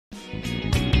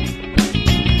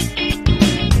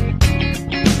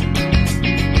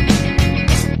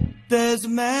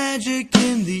magic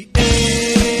in the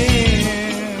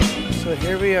air. So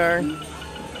here we are.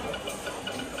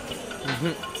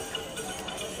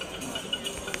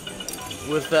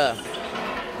 With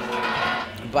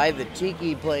by the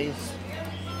tiki place.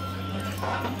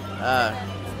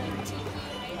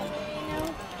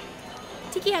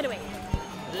 Tiki Hideaway.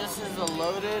 This is a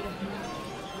loaded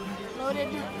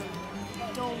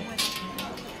Dole Whip.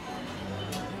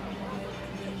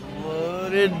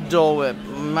 Loaded Dole Whip.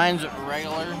 Mine's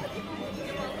regular.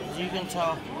 As you can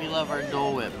tell, we love our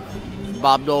Dole Whip.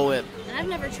 Bob Dole Whip. And I've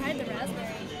never tried the raspberry.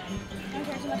 I don't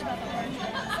care too much about the orange.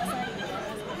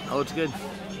 Oh, it's good.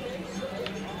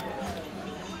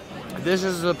 This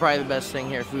is probably the best thing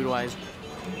here, food-wise.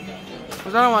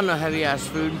 Because I don't want no heavy-ass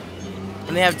food.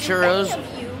 And they have churros. Do any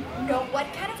of you know what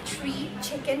kind of tree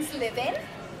chickens live in?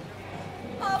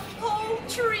 A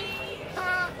poultry.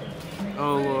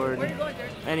 Oh, Lord.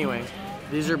 Anyway,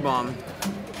 these are bomb.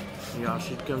 Y'all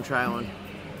should come try one.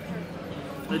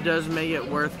 It does make it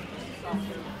worth...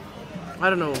 I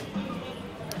don't know.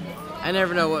 I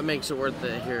never know what makes it worth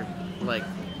it here. Like,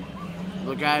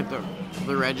 the guy at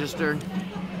the register.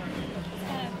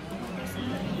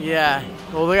 Yeah.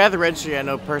 Well, the guy at the register had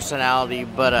no personality,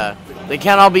 but they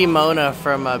can't all be Mona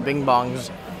from Bing Bongs.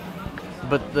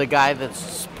 But the guy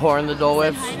that's pouring the Dole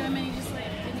Whips,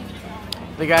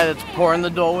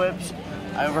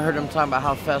 I overheard him talking about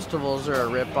how festivals are a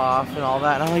rip-off and all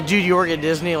that. And I'm like, dude, you work at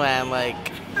Disneyland. Like,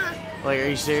 are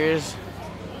you serious?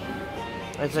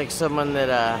 It's like someone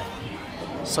that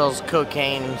sells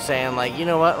cocaine saying, like, you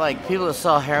know what? Like, people that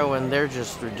sell heroin, they're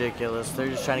just ridiculous. They're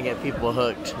just trying to get people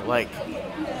hooked. Like,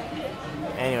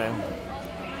 anyway.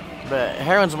 But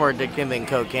heroin's more addicting than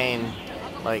cocaine.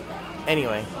 Like,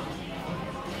 anyway.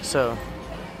 So,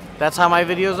 that's how my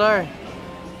videos are.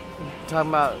 Talking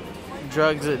about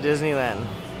drugs at Disneyland.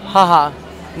 Haha.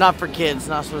 Not for kids.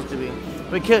 Not supposed to be.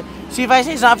 But see, if I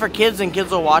say it's not for kids, then kids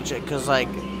will watch it. Because, like,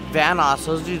 Vanoss,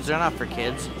 those dudes, they're not for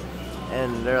kids.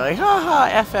 And they're like, haha,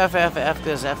 F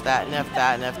this, F that, and F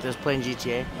that, and F this, playing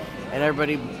GTA. And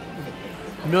everybody,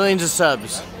 millions of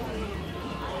subs.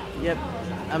 Yep.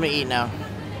 I'm gonna eat now.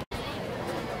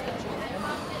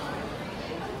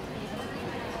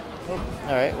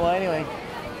 Alright, well, anyway.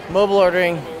 Mobile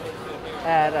ordering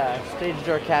at Stage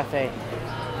Door Cafe.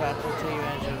 About to take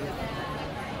advantage of it.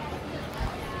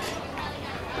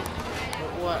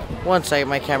 One second,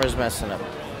 my camera's messing up.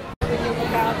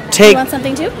 You want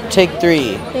something too? Take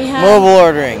 3. They have mobile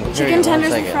ordering. Chicken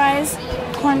tenders with fries,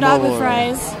 corn dog with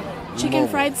fries, chicken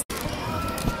fried.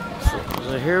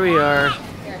 So here we are.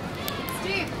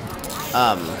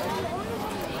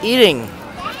 Eating.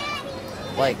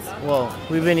 Like, well,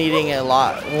 we've been eating a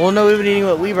lot. Well, no, we've been eating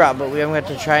what we brought, but we haven't got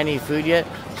to try any food yet.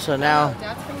 So now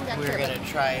we're gonna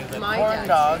try the corn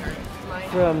dog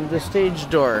from the Stage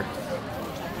Door.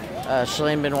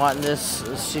 Cealane been wanting this.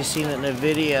 She's seen it in a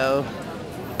video.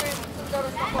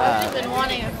 I've been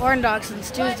wanting a corn dog since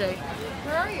Tuesday.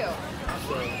 Where are you?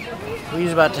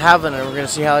 He's about to have one, and we're gonna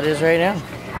see how it is right now.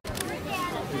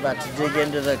 We're about to dig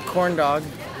into the corn dog.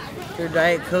 Their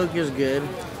Diet Coke is good.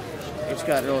 It's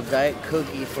got a little Diet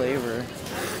Coke-y flavor.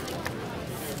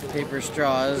 Paper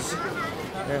straws,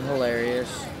 they're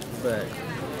hilarious, but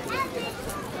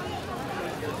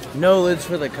no lids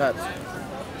for the cups.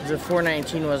 The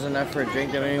 $4.19 was enough for a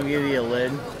drink. They don't even give you a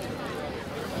lid.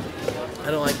 I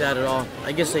don't like that at all.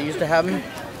 I guess they used to have them.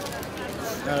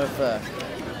 I don't know if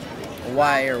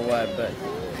why or what, but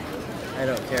I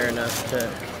don't care enough to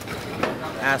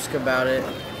ask about it.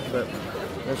 But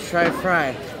let's try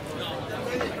fry.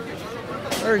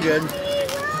 They're good.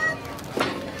 They're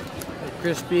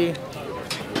crispy.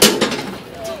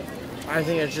 I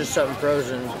think it's just something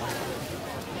frozen. I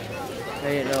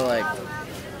didn't know, like,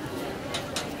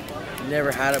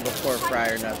 never had it before fry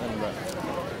or nothing, but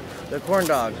the corn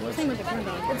dog. Same with the corn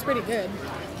dog. It's pretty good.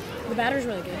 The batter's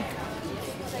really good.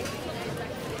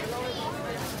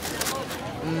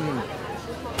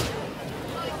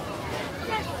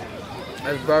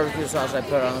 That's barbecue sauce I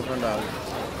put on the corn dog.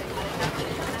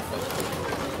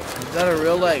 It's got a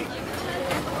real, like,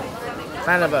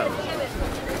 kind of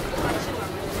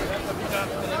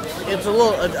it's a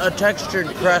little, a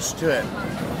textured crust to it.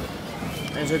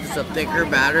 And so it's a thicker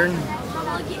batter.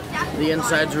 The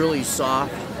inside's really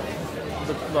soft.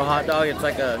 The hot dog, it's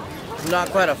like not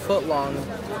quite a foot long.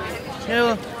 You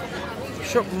know,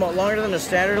 longer than a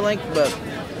standard length, but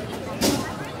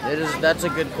that's a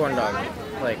good corn dog.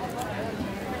 Like,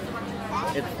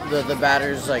 the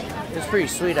batter's like, it's pretty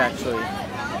sweet actually.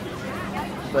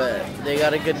 But they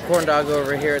got a good corn dog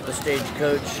over here at the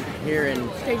Stagecoach here in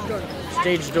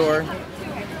Stage Door.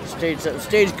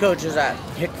 Stagecoach is that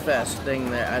Hickfest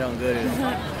thing that I don't go to.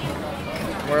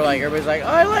 Where like everybody's like, oh,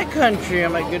 I like country.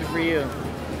 I'm like, good for you.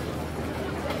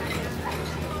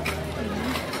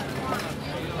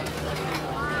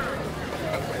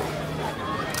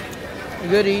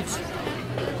 Good eats.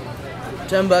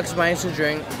 $10 minus a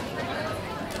drink.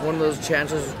 One of those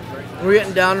chances. We're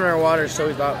getting down in our water, so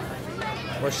we thought,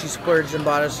 well, she splurged and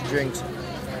bought us drinks.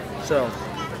 So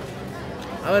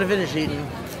I'm gonna finish eating.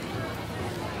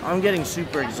 I'm getting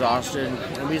super exhausted,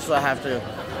 and we still have to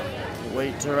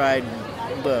wait to ride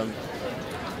the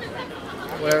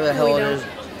whatever the hell it is.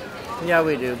 Yeah,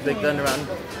 we do. Big Thunder Mountain.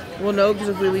 Well, no, because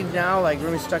if we leave now, like, we're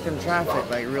gonna be stuck in traffic,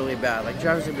 like, really bad. Like,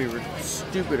 traffic's gonna be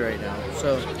stupid right now.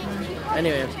 So,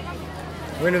 anyway,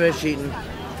 we're gonna finish eating.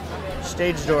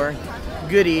 Stage door.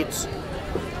 Good eats.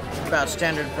 About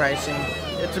standard pricing.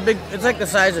 It's like the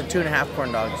size of 2.5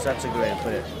 corn dogs. That's a good way to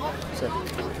put it.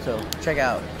 So check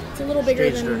out. It's a little bigger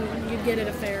Stage than door. you'd get at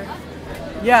a fair.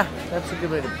 Yeah, that's a good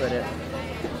way to put it.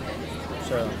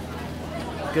 So,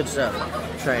 good stuff.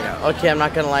 Try it out. Okay, I'm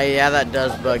not gonna lie. Yeah, that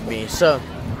does bug me. So,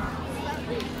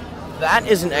 that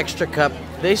is an extra cup.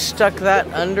 They stuck that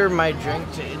under my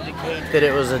drink to indicate that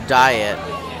it was a diet.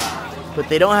 But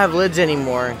they don't have lids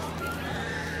anymore.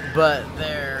 But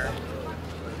they're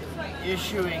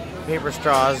issuing paper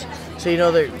straws. So, you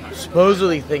know, they're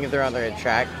supposedly thinking they're on their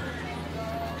track.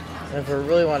 And if we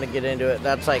really want to get into it,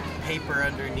 that's like paper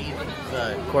underneath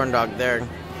the corn dog there.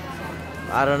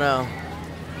 I don't know.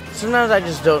 Sometimes I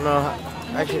just don't know.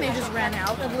 I think they just ran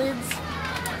out of lids.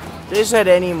 They said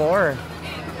any more.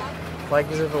 Like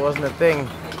as if it wasn't a thing.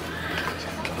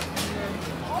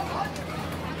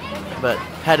 But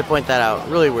had to point that out.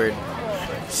 Really weird.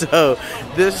 So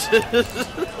this is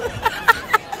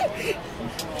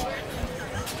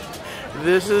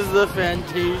this is the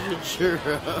Fantasia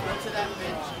churro.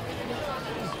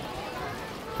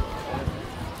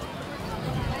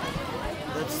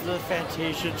 That's the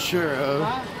Fantasia churro.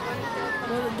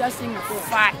 Well, the dusting of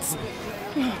fats.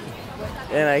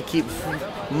 And I keep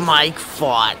Mike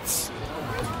Fots.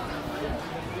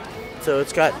 So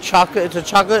it's got chocolate. It's a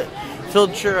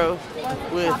chocolate-filled churro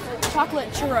with Chocolate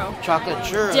churro. chocolate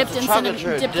churro. Dipped It's a in chocolate cinnamon-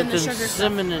 churro dipped in the sugar stuff.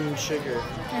 cinnamon sugar.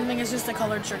 I think it's just a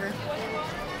colored sugar.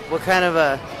 What kind of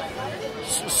a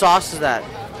sauce is that?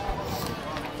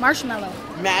 Marshmallow.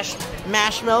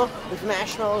 Marshmallow with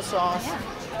marshmallow sauce. Yeah.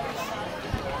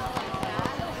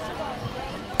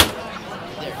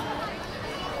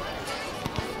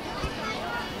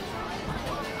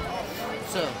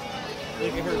 So,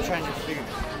 look at her trying to figure.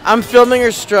 I'm filming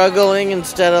her struggling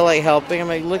instead of like helping. I'm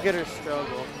like, look at her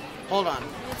struggle. Hold on.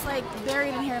 It's like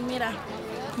buried in here.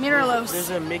 Miralos. There's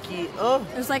a Mickey. Oh,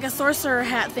 It's like a sorcerer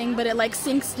hat thing, but it like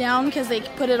sinks down because they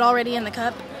put it already in the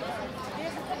cup.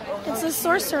 It's a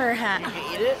sorcerer hat. you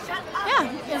can eat it.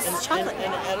 Yeah, it's chocolate.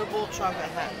 An edible chocolate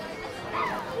hat.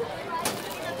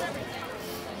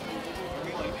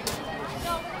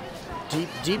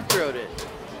 Deep throat it.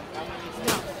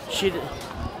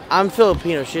 I'm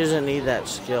Filipino. She doesn't need that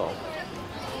skill.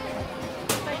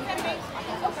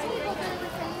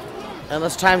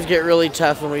 Unless times get really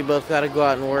tough and we both gotta go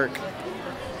out and work.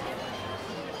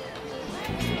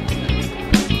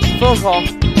 Phone call.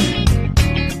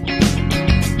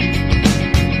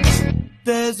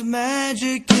 There's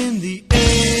magic in the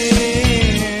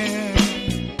air.